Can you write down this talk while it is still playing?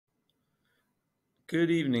Good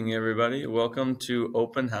evening, everybody. Welcome to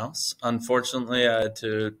Open House. Unfortunately, I had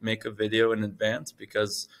to make a video in advance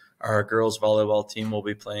because our girls volleyball team will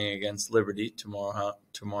be playing against Liberty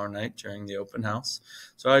tomorrow night during the open house.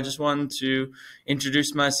 So I just wanted to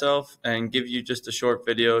introduce myself and give you just a short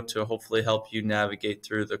video to hopefully help you navigate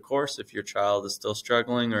through the course if your child is still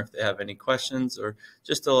struggling or if they have any questions, or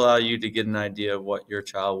just to allow you to get an idea of what your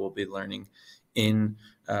child will be learning in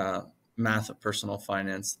math of personal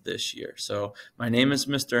finance this year. So my name is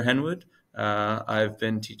Mr. Henwood. I've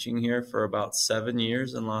been teaching here for about 7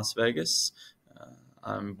 years in Las Vegas.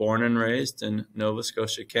 I'm born and raised in Nova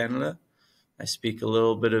Scotia, Canada. I speak a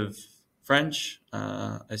little bit of French.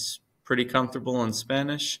 I'm pretty comfortable in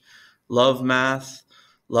Spanish. Love math,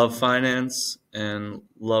 love finance, and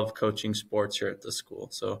love coaching sports here at the school.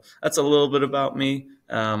 So that's a little bit about me.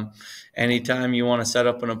 Anytime you want to set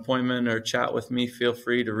up an appointment or chat with me, feel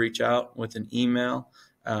free to reach out with an email.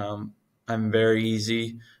 I'm very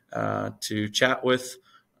easy to chat with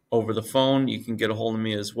over the phone. You can get a hold of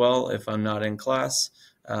me as well if I'm not in class,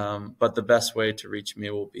 but the best way to reach me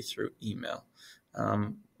will be through email.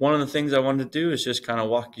 One of the things I wanted to do is just kind of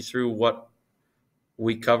walk you through what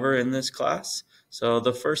we cover in this class. So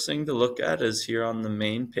the first thing to look at is here on the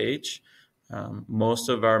main page. Most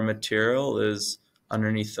of our material is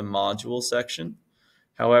underneath the module section.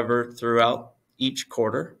 However, throughout each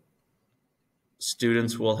quarter,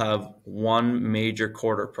 students will have one major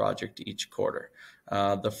quarter project each quarter.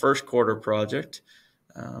 The first quarter project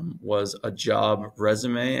was a job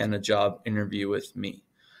resume and a job interview with me.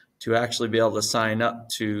 To actually be able to sign up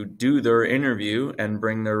to do their interview and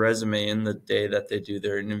bring their resume in the day that they do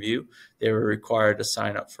their interview, they were required to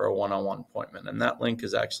sign up for a one-on-one appointment. And that link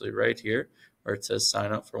is actually right here where it says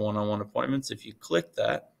sign up for one-on-one appointments. If you click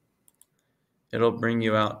that, it'll bring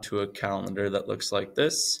you out to a calendar that looks like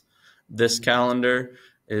this. This calendar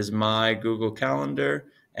is my Google Calendar,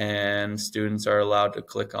 and students are allowed to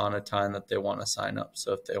click on a time that they want to sign up.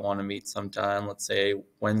 So if they want to meet sometime, let's say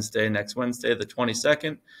next Wednesday, the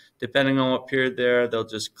 22nd, depending on what period they're, they'll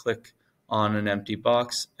just click on an empty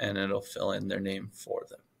box and it'll fill in their name for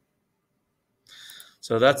them.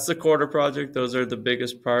 So that's the quarter project. Those are the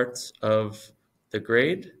biggest parts of the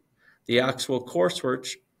grade. The actual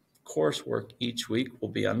coursework each week will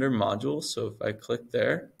be under modules. So if I click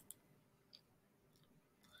there,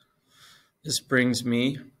 this brings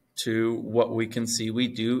me to what we can see we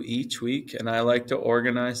do each week, and I like to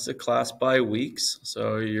organize the class by weeks.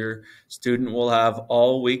 So your student will have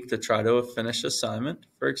all week to try to finish assignment.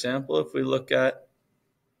 For example, if we look at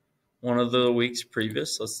one of the weeks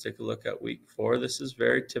previous, let's take a look at week 4. This is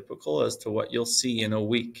very typical as to what you'll see in a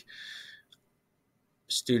week.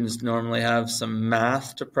 Students normally have some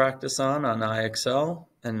math to practice on IXL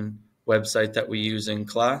and website that we use in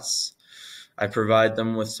class. I provide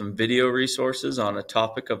them with some video resources on a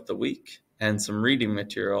topic of the week and some reading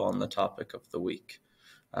material on the topic of the week.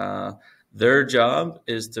 Their job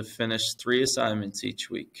is to finish 3 assignments each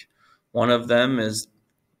week. One of them is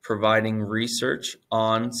providing research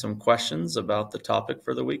on some questions about the topic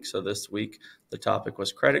for the week. So this week, the topic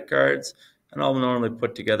was credit cards, and I'll normally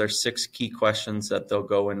put together 6 key questions that they'll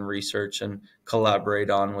go and research and collaborate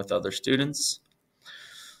on with other students.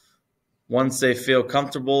 Once they feel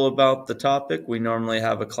comfortable about the topic, we normally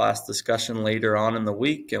have a class discussion later on in the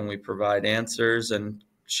week, and we provide answers and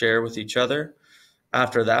share with each other.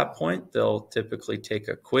 After that point, they'll typically take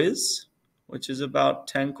a quiz, which is about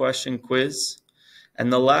 10-question quiz.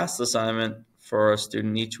 And the last assignment for a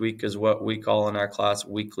student each week is what we call in our class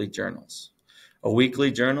weekly journals. A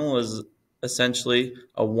weekly journal is essentially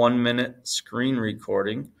a 1-minute screen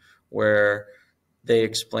recording where they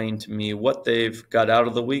explain to me what they've got out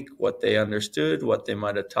of the week, what they understood, what they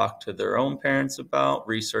might have talked to their own parents about,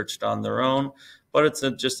 researched on their own, but it's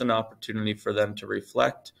just an opportunity for them to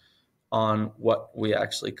reflect on what we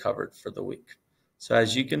actually covered for the week. So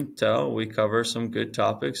as you can tell, we cover some good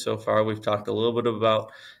topics. So far, we've talked a little bit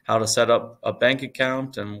about how to set up a bank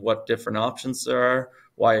account and what different options there are,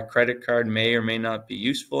 why a credit card may or may not be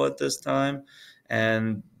useful at this time.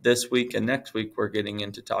 And this week and next week, we're getting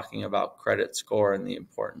into talking about credit score and the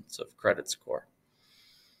importance of credit score.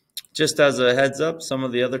 Just as a heads up, some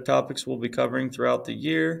of the other topics we'll be covering throughout the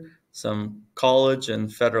year, some college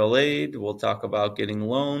and federal aid. We'll talk about getting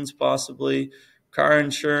loans possibly. Car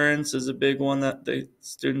insurance is a big one that the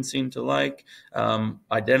students seem to like.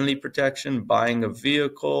 Identity protection, buying a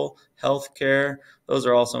vehicle, healthcare. Those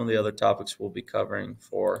are all some of the other topics we'll be covering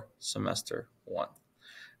for semester 1.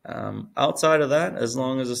 Outside of that, as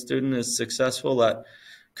long as a student is successful at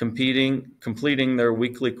completing their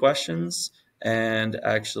weekly questions and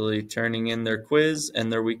actually turning in their quiz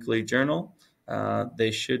and their weekly journal,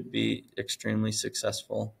 they should be extremely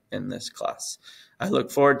successful in this class. I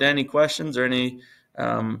look forward to any questions or any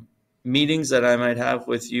meetings that I might have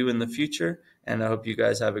with you in the future, and I hope you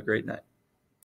guys have a great night.